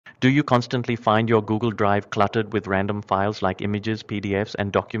Do you constantly find your Google Drive cluttered with random files like images, PDFs,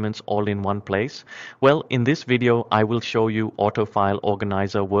 and documents all in one place? Well, in this video, I will show you Autofile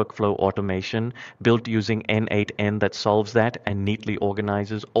Organizer workflow automation built using n8n that solves that and neatly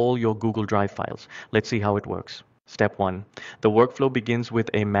organizes all your Google Drive files. Let's see how it works. Step 1. The workflow begins with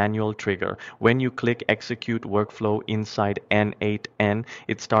a manual trigger. When you click Execute Workflow inside n8n,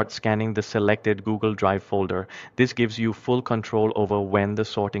 it starts scanning the selected Google Drive folder. This gives you full control over when the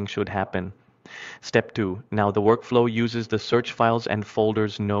sorting should happen. Step 2. Now the workflow uses the Search Files and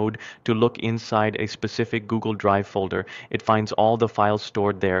Folders node to look inside a specific Google Drive folder. It finds all the files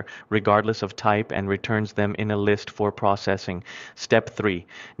stored there, regardless of type, and returns them in a list for processing. Step 3.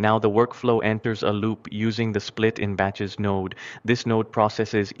 Now the workflow enters a loop using the Split in Batches node. This node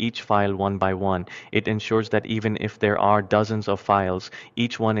processes each file one by one. It ensures that even if there are dozens of files,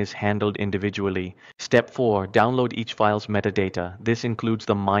 each one is handled individually. Step 4. Download each file's metadata. This includes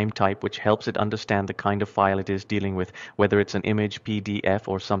the MIME type, which helps it understand the kind of file it is dealing with, whether it's an image, PDF,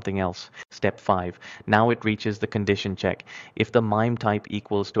 or something else. Step 5. Now it reaches the condition check. If the MIME type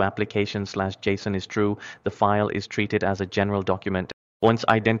equals to application/JSON is true, the file is treated as a general document. Once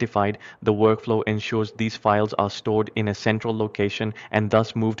identified, the workflow ensures these files are stored in a central location and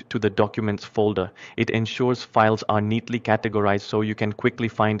thus moved to the Documents folder. It ensures files are neatly categorized so you can quickly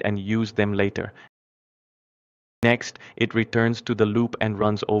find and use them later. Next, it returns to the loop and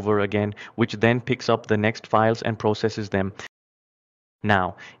runs over again, which then picks up the next files and processes them.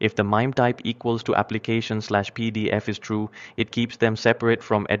 Now, if the MIME type equals to application/PDF is true, it keeps them separate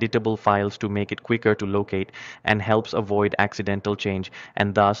from editable files to make it quicker to locate and helps avoid accidental change,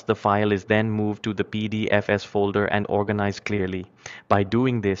 and thus the file is then moved to the PDFs folder and organized clearly. By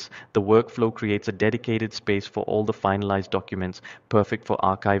doing this, the workflow creates a dedicated space for all the finalized documents, perfect for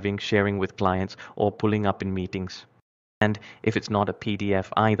archiving, sharing with clients, or pulling up in meetings. And if it's not a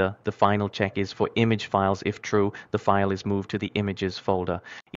PDF either, the final check is for image files. If true, the file is moved to the images folder.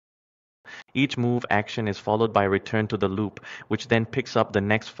 Each move action is followed by a return to the loop, which then picks up the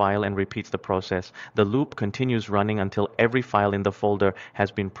next file and repeats the process. The loop continues running until every file in the folder has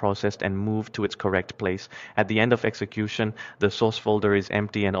been processed and moved to its correct place. At the end of execution, the source folder is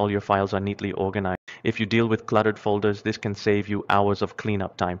empty and all your files are neatly organized. If you deal with cluttered folders, this can save you hours of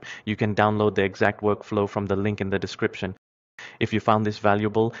cleanup time. You can download the exact workflow from the link in the description. If you found this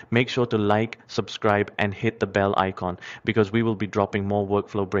valuable, make sure to like, subscribe, and hit the bell icon because we will be dropping more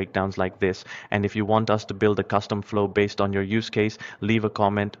workflow breakdowns like this. And if you want us to build a custom flow based on your use case, leave a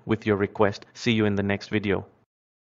comment with your request. See you in the next video.